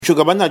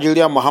Shugaban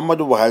Najeriya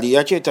Muhammadu Buhari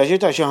ya ce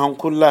tashe-tashen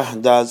hankula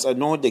da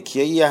tsano da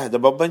kiyayya da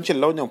bambancin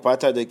launin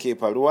fata da ke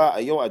faruwa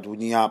a yau a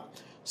duniya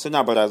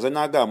suna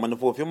barazana ga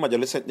manufofin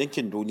Majalisar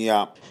Dinkin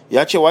Duniya.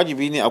 Ya ce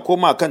wajibi ne a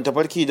koma kan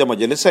tafarki da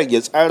majalisar ya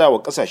tsara wa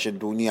kasashen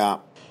duniya.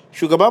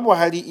 Shugaba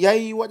Buhari ya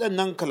yi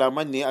waɗannan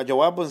kalaman ne a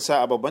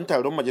jawabinsa a babban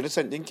taron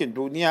Majalisar Dinkin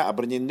Duniya a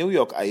birnin New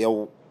York a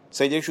yau.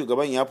 Sai dai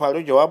shugaban ya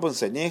faro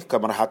jawabinsa ne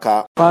kamar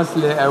haka.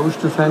 Firstly, I wish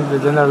to thank the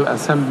General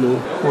Assembly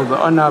for the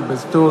honor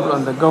bestowed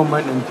on the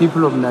government and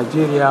people of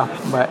Nigeria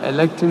by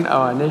electing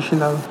our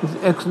national His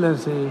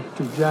Excellency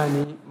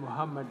Tijani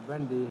Muhammad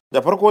Bande.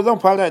 Da farko zan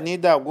fara ne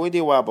da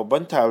godewa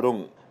babban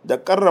taron da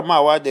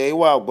karramawa da yi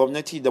wa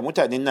gwamnati da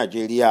mutanen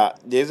Najeriya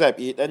da ya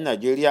zaɓi ɗan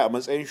Najeriya a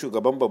matsayin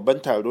shugaban babban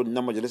taron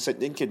na Majalisar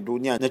Dinkin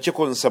Duniya na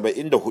cikon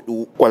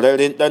 74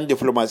 ƙwararren ɗan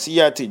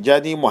diflomasiyya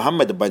Tijjani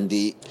Muhammad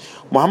Bande.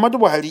 Muhammadu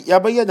Buhari ya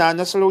bayyana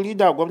nasarori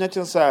da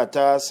gwamnatinsa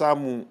ta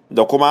samu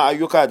da kuma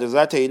ayyuka da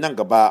za ta yi nan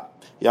gaba.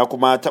 Ya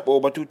kuma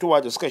taɓo batutuwa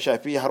da suka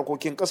shafi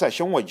harkokin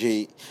ƙasashen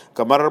waje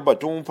kamar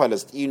batun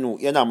Falastinu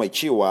yana mai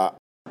cewa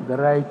The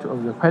right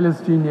of the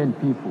Palestinian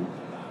people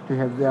to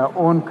have their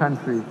own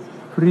country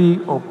free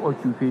of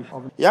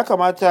occupation. Ya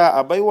kamata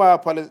a baiwa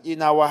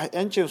Falasɗinawa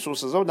 'yancin su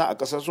zauna a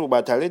ƙasar su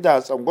ba tare da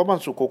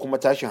tsangwaman su ko kuma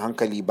tashin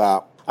hankali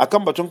ba.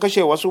 Akan batun kashe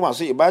wasu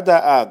masu ibada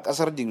a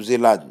ƙasar New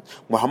Zealand,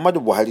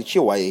 Muhammadu Buhari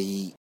cewa ya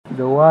yi.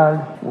 The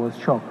world was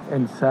shocked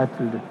and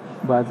saddened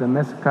by the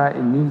massacre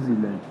in New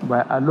Zealand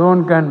by a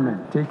lone gunman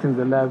taking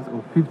the lives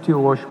of 50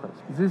 worshippers.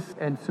 This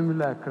and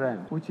similar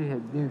crimes which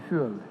have been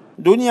fueled.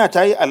 Duniya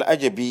ta yi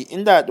al'ajabi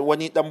inda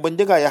wani ɗan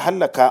bindiga ya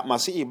hallaka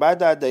masu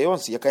ibada da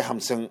yawansu ya kai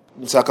 50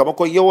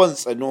 sakamakon yawan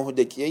tsano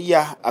da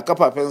kiyayya a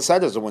kafafen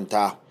sada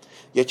zumunta.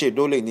 Ya ce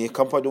dole ne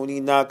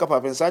kamfanoni na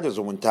kafafen sada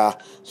zumunta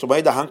su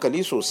mai da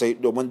hankali sosai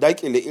domin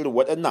daƙile irin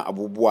waɗannan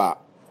abubuwa.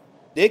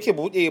 Da yake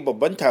buɗe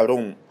babban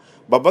taron,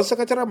 babban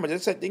sakataren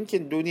Majalisar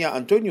Dinkin Duniya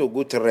Antonio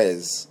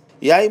Guterres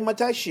ya yi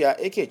matashiya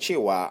yake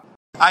cewa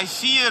I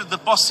fear the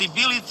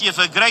possibility of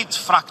a great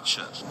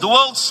fracture, the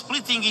world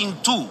splitting in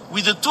two,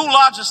 with the two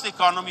largest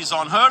economies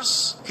on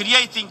Earth,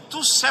 creating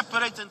two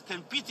separate and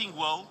competing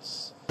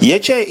worlds. Ya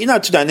ce ina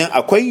tunanin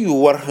akwai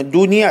yiwuwar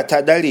duniya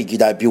ta dare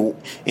gida biyu,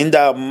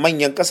 inda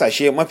manyan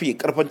kasashe mafi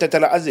karfin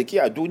tattalin arziki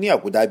a duniya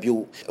guda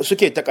biyu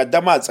suke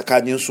takaddama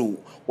tsakaninsu,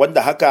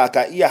 wanda haka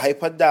ka iya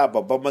haifar da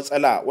babban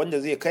matsala wanda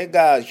zai kai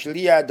ga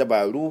shirya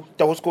dabaru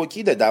ta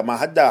huskoki da dama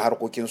har da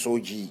harkokin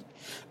soji.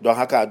 Don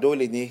haka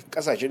dole ne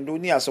kasashen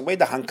duniya su mai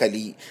da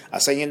hankali a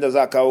san yadda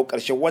za a kawo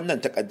ƙarshen wannan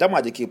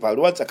takaddama da ke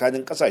faruwa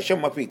tsakanin kasashen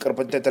mafi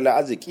karfin tattalin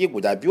arziki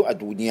guda biyu a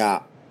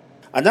duniya.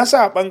 A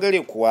nasa bangare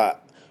kuwa,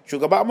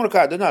 shugaban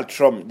Amurka Donald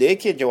Trump da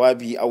yake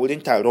jawabi a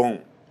wurin taron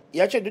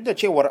ya ce duk da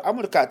cewar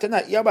Amurka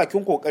tana iya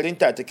bakin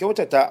kokarinta ta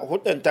kyautata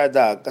hudanta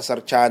da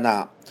kasar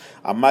China,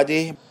 amma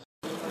dai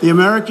The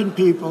American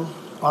people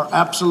are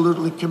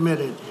absolutely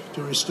committed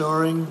to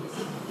restoring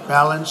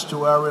balance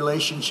to our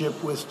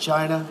relationship with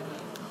China.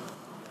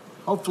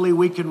 Hopefully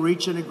we can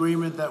reach an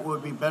agreement that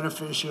would be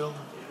beneficial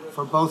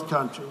for both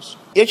countries.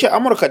 Ya ce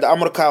Amurka da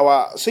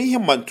Amurkawa sun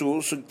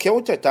himmantu su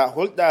kyautata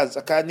hulɗa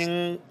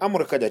tsakanin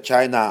Amurka da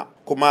China,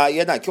 kuma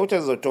yana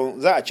kyautar zaton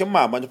za a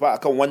cimma manufa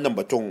akan wannan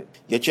batun.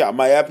 Ya ce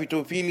amma ya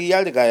fito fili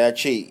ya riga ya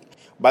ce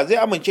ba zai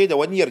amince da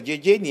wani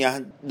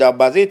yarjejeniya da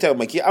ba zai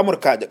taimaki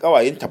Amurka da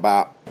ƙawayenta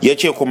ba. Ya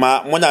ce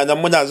kuma muna nan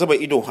muna zuba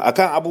ido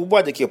akan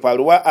abubuwa da ke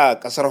faruwa a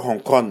ƙasar Hong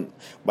Kong.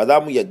 Ba za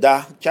mu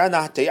yadda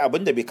China ta yi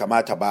abin da bai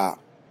kamata ba.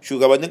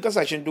 Shugabannin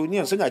kasashen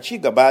duniya suna ci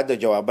gaba da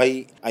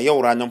jawabai a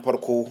yau ranar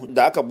farko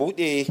da aka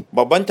buɗe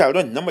babban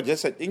taron na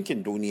Majalisar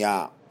Dinkin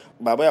Duniya.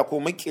 Baba ya ko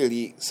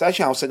makeri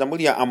sashen Hausa na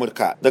muryar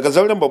Amurka daga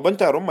zauren babban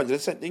taron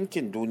Majalisar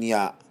Dinkin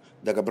Duniya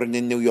daga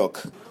birnin New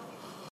York.